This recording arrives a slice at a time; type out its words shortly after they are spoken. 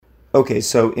Okay,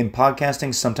 so in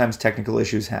podcasting, sometimes technical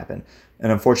issues happen, and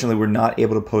unfortunately, we're not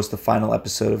able to post the final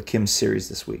episode of Kim's series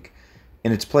this week.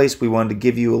 In its place, we wanted to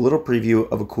give you a little preview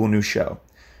of a cool new show.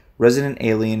 Resident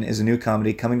Alien is a new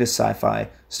comedy coming to Sci-Fi,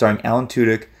 starring Alan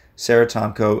Tudyk, Sarah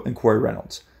Tomko, and Corey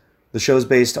Reynolds. The show is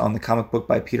based on the comic book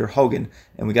by Peter Hogan,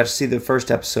 and we got to see the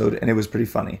first episode, and it was pretty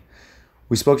funny.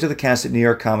 We spoke to the cast at New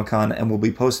York Comic Con, and we'll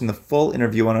be posting the full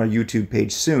interview on our YouTube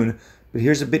page soon, but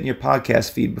here's a bit in your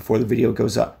podcast feed before the video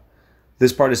goes up.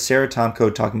 This part is Sarah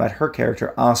Tomko talking about her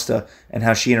character, Asta, and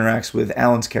how she interacts with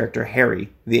Alan's character,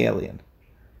 Harry, the alien.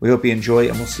 We hope you enjoy,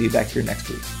 and we'll see you back here next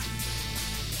week.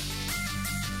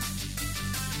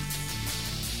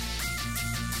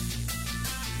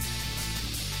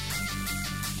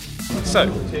 So,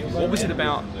 what was it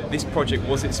about this project?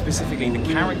 Was it specifically the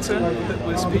character that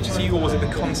was pitched to you, or was it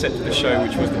the concept of the show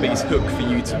which was the biggest hook for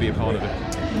you to be a part of it?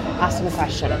 Awesome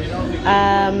question.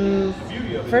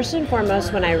 First and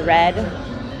foremost, when I read,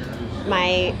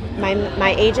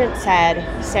 my agent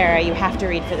said, Sarah, you have to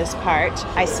read for this part.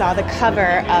 I saw the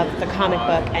cover of the comic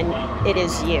book and it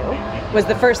is you, was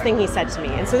the first thing he said to me.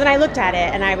 And so then I looked at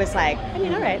it and I was like,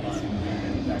 all right,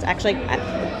 it's actually,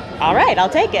 all right, I'll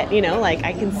take it.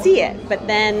 I can see it. But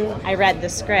then I read the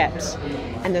script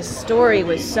and the story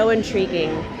was so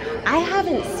intriguing. I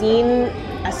haven't seen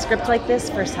a script like this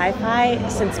for sci-fi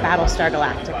since Battlestar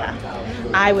Galactica.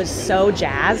 I was so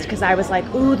jazzed because I was like,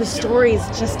 ooh, the story's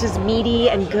just as meaty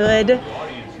and good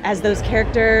as those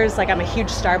characters. I'm a huge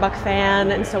Starbuck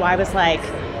fan, and so I was like,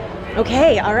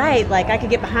 okay, all right, I could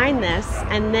get behind this.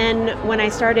 And then when I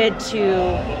started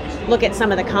to look at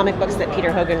some of the comic books that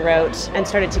Peter Hogan wrote and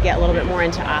started to get a little bit more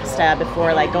into Asta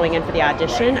before going in for the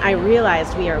audition, I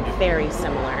realized we are very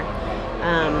similar.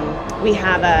 We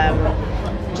have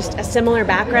just a similar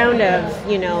background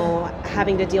of,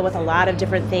 having to deal with a lot of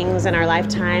different things in our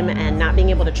lifetime and not being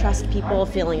able to trust people,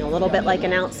 feeling a little bit like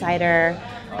an outsider,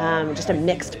 just a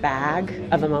mixed bag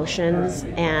of emotions.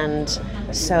 And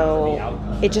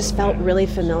so it just felt really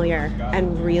familiar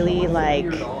and really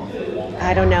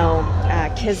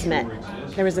kismet.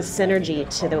 There was a synergy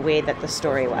to the way that the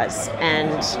story was.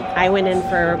 And I went in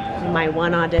for my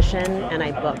one audition and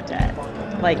I booked it.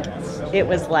 It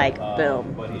was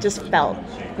boom. It just felt,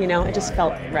 it just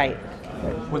felt right.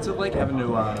 What's it like having to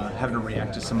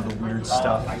react to some of the weird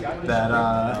stuff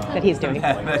that he's doing?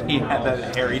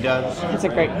 that Harry does? That's a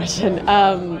great question.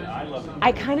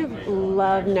 I kind of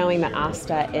love knowing that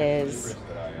Asta is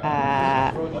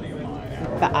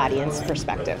the audience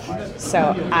perspective.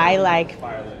 So I like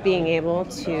being able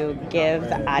to give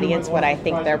the audience what I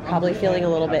think they're probably feeling a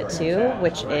little bit too,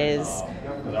 which is,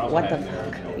 what the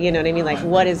fuck? You know what I mean?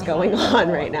 What is going on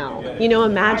right now?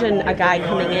 Imagine a guy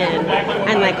coming in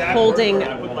and holding,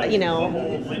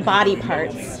 body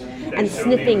parts and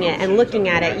sniffing it and looking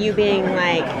at it, you being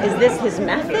is this his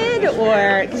method?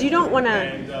 Or, because you don't want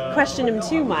to question him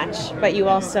too much, but you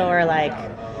also are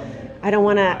I don't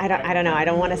want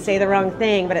to say the wrong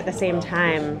thing, but at the same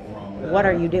time, what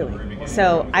are you doing?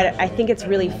 So I think it's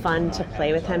really fun to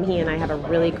play with him. He and I have a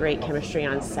really great chemistry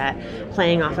on set,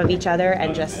 playing off of each other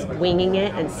and just winging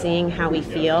it and seeing how we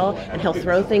feel. And he'll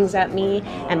throw things at me,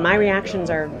 and my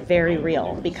reactions are very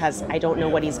real because I don't know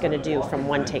what he's going to do from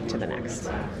one take to the next,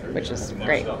 which is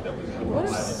great. What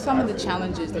are some of the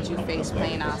challenges that you face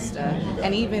playing Asta?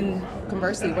 And even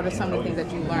conversely, what are some of the things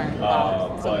that you learned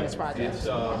about some of these projects?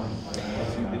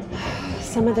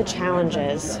 Some of the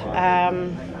challenges.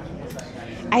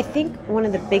 I think one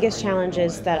of the biggest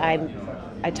challenges that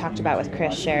I talked about with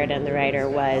Chris Sheridan, the writer,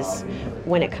 was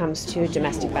when it comes to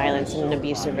domestic violence and an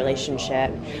abusive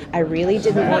relationship. I really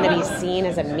didn't want to be seen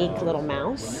as a meek little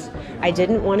mouse. I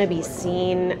didn't want to be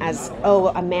seen as,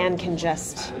 a man can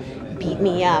just beat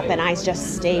me up and I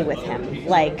just stay with him.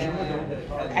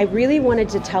 I really wanted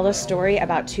to tell a story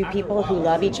about two people who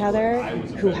love each other,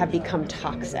 who have become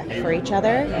toxic for each other,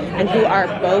 and who are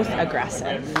both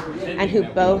aggressive, and who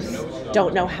both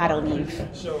don't know how to leave.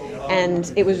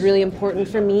 And it was really important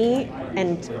for me,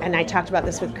 and I talked about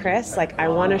this with Chris, I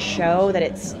want to show that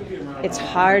it's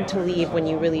hard to leave when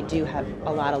you really do have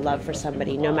a lot of love for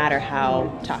somebody, no matter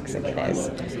how toxic it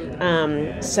is.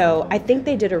 So I think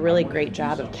they did a really great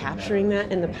job of capturing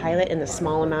that in the pilot in the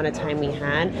small amount of time we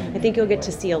had. I think you'll get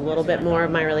to see a little bit more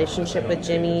of my relationship with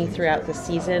Jimmy throughout the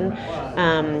season.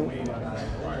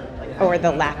 Or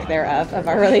the lack thereof of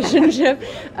our relationship.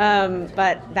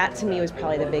 But that to me was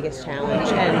probably the biggest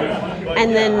challenge.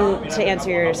 And then to answer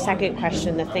your second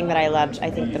question, the thing that I loved, I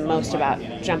think, the most about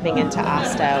jumping into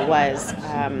Asta was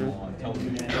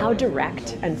how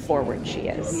direct and forward she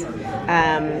is.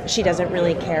 She doesn't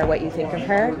really care what you think of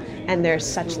her, and there's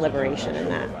such liberation in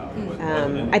that.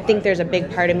 I think there's a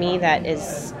big part of me that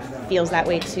is feels that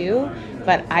way too,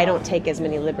 but I don't take as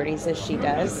many liberties as she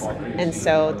does. And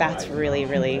so that's really,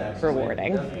 really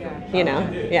rewarding. You know?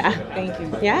 Yeah. Thank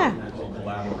you. Yeah.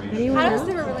 How does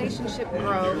the relationship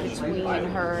grow between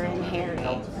her and Harry?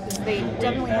 Because they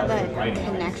definitely have that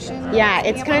connection. Yeah,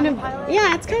 it's kind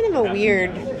of a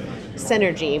weird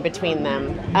synergy between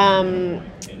them.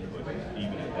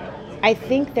 I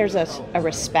think there's a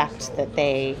respect that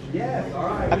they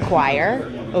acquire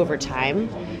over time.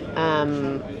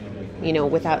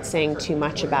 Without saying too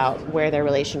much about where their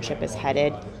relationship is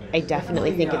headed, I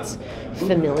definitely think it's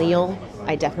familial.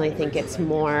 I definitely think it's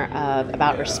more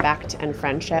about respect and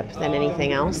friendship than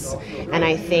anything else. And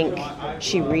I think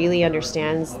she really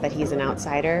understands that he's an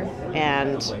outsider,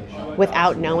 and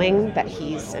without knowing that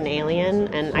he's an alien,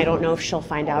 and I don't know if she'll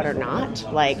find out or not,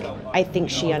 I think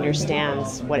she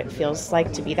understands what it feels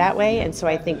like to be that way. And so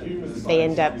I think they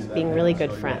end up being really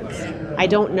good friends. I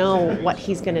don't know what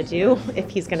he's going to do, if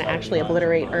he's going to actually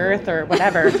obliterate Earth or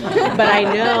whatever, but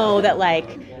I know that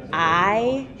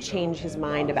I change his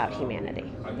mind about humanity.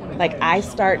 I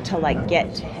start to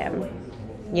get to him,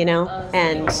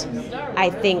 and I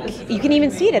think you can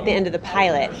even see it at the end of the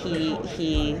pilot.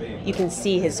 You can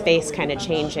see his face kind of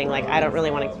changing. I don't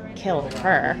really want to kill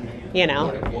her,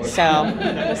 So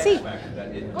we'll see.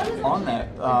 On that,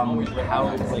 how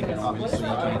obviously you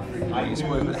can't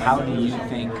spoil, but how do you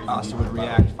think Asta would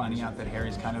react finding out that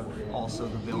Harry's kind of also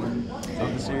the villain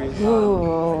of the series?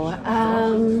 Ooh,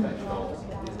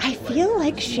 I feel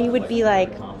like she would be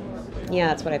like, yeah,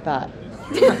 that's what I thought.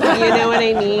 You know what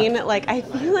I mean? I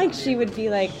feel like she would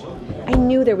be like, I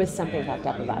knew there was something fucked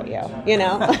up about you,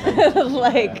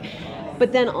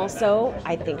 but then also,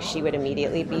 I think she would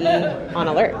immediately be on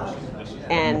alert.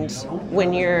 And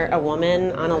when you're a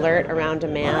woman on alert around a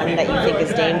man that you think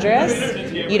is dangerous,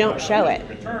 you don't show it,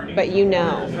 but you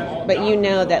know that you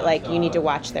need to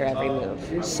watch their every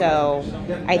move. So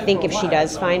I think if she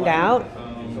does find out,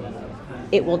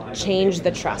 it will change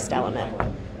the trust element.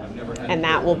 And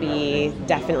that will be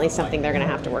definitely something they're going to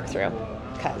have to work through.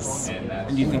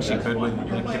 And do you think she could with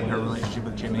her relationship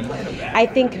with Jimmy? I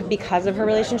think because of her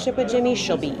relationship with Jimmy,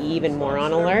 she'll be even more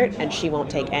on alert, and she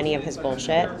won't take any of his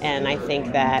bullshit. And I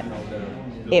think that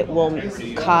it will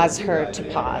cause her to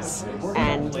pause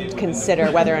and consider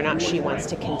whether or not she wants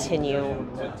to continue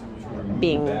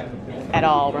being at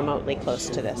all remotely close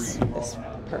to this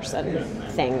person,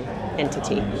 thing,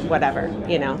 entity, whatever,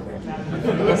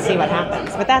 We'll see what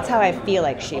happens. But that's how I feel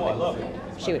like she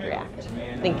would react,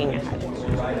 thinking ahead.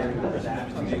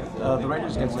 The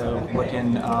writers get to look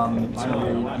in some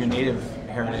of your native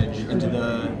heritage into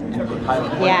the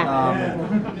pilot.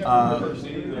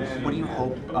 What do you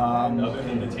hope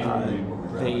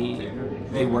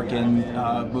they work in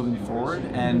moving forward,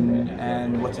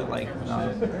 and what's it like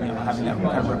having that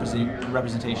kind of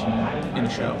representation in the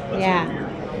show? Yeah.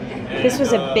 This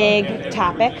was a big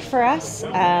topic for us.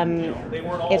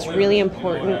 It's really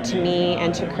important to me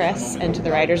and to Chris and to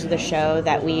the writers of the show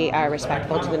that we are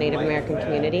respectful to the Native American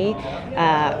community.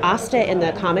 Asta in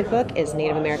the comic book is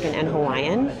Native American and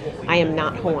Hawaiian. I am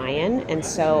not Hawaiian, and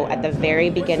so at the very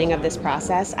beginning of this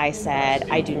process, I said,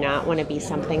 I do not want to be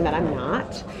something that I'm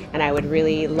not, and I would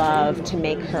really love to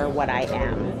make her what I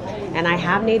am. And I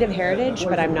have Native heritage,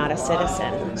 but I'm not a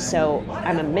citizen, so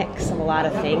I'm a mix of a lot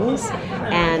of things,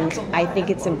 and I think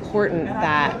it's important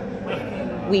that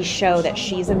we show that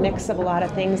she's a mix of a lot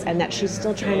of things and that she's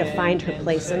still trying to find her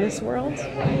place in this world,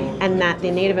 and that the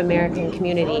Native American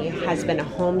community has been a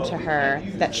home to her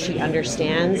that she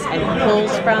understands and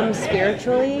pulls from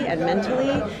spiritually and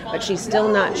mentally, but she's still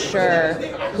not sure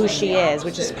who she is,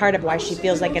 which is part of why she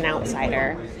feels like an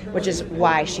outsider, which is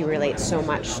why she relates so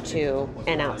much to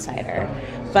an outsider.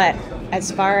 But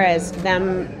as far as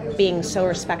them being so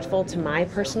respectful to my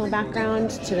personal background,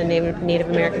 to the Native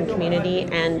American community,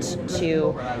 and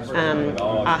to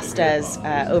Asta's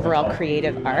overall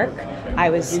creative arc, I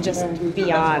was just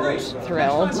beyond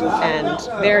thrilled and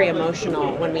very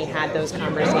emotional when we had those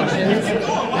conversations,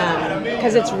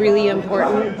 because it's really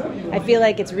important. I feel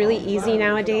like it's really easy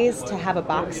nowadays to have a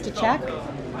box to check,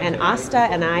 and Asta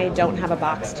and I don't have a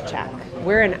box to check.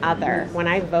 We're an other. When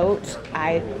I vote,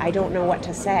 I don't know what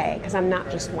to say because I'm not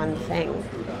just one thing.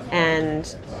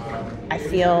 And I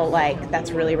feel like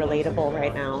that's really relatable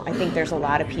right now. I think there's a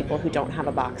lot of people who don't have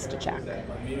a box to check.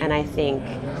 And I think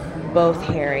both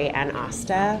Harry and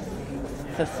Asta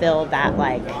fulfill that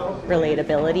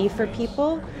relatability for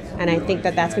people. And I think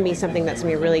that that's going to be something that's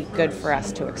going to be really good for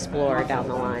us to explore down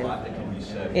the line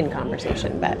in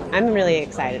conversation. But I'm really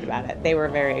excited about it. They were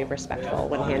very respectful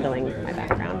when handling my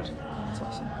background.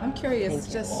 question. I'm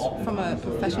curious, just from a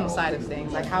professional side of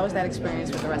things, like how was that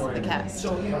experience with the rest of the cast?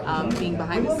 Being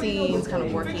behind the scenes, kind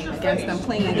of working against them,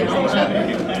 playing against each other.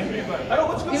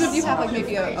 Even if you have like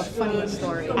maybe a funny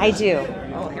story. I do.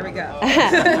 Oh, here we go.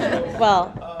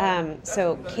 Well,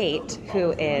 so Kate,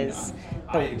 who is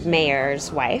the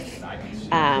mayor's wife,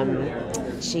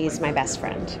 she's my best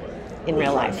friend in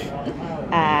real life.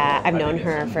 I've known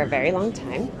her for a very long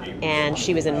time, and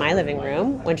she was in my living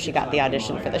room when she got the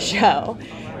audition for the show.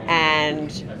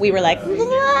 And we were like,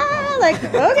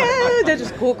 okay, they're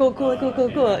just cool,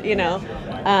 you know.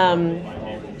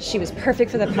 She was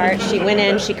perfect for the part. She went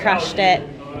in, she crushed it.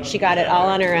 She got it all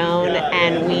on her own,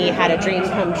 and we had a dream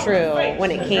come true when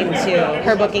it came to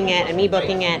her booking it and me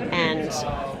booking it. And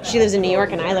she lives in New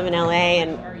York and I live in LA,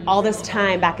 and all this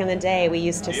time back in the day we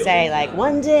used to say, like,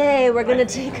 one day we're gonna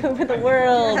take over the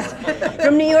world.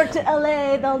 From New York to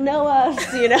LA, they'll know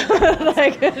us, you know.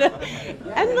 Like,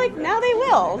 and like now they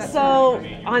will. So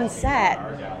on set,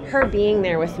 her being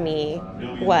there with me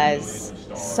was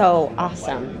so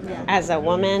awesome. As a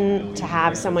woman, to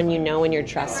have someone you know in your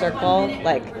trust circle,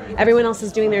 like everyone else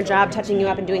is doing their job, touching you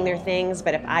up and doing their things,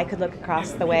 but if I could look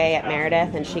across the way at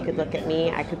Meredith and she could look at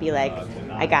me, I could be like,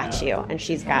 I got you, and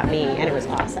she's got me, and it was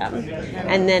awesome.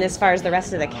 And then as far as the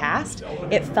rest of the cast,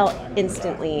 it felt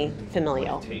instantly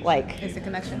familial. Like, Is the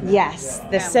connection? yes,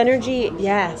 the synergy,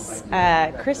 yes.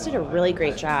 Chris did a really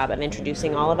great job of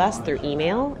introducing all of us through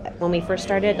email. When we first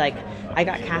started, like, I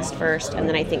got cast first, and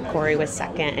then I think Corey was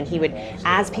second, and he would,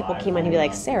 as people came on, he'd be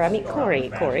like, Sarah, meet Corey,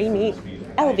 Corey, meet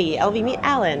Elvie, meet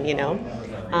Alan, you know?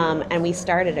 And we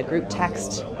started a group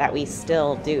text that we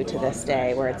still do to this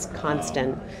day, where it's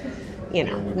constant, you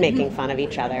know, making fun of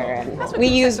each other, and we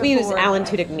use Alan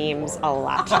Tudyk memes a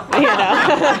lot, you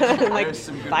know, like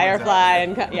Firefly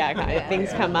and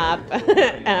things come up.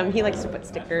 He likes to put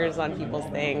stickers on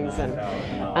people's things, and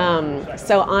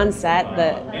so on set,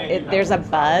 there's a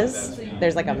buzz,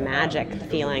 there's like a magic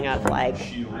feeling of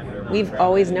like we've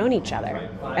always known each other,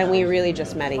 and we really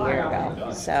just met a year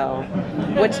ago. So,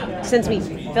 since we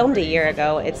filmed a year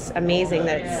ago, it's amazing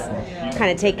that it's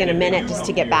kind of taken a minute just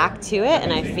to get back to it,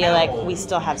 and I feel like we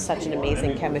still have such an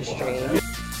amazing chemistry.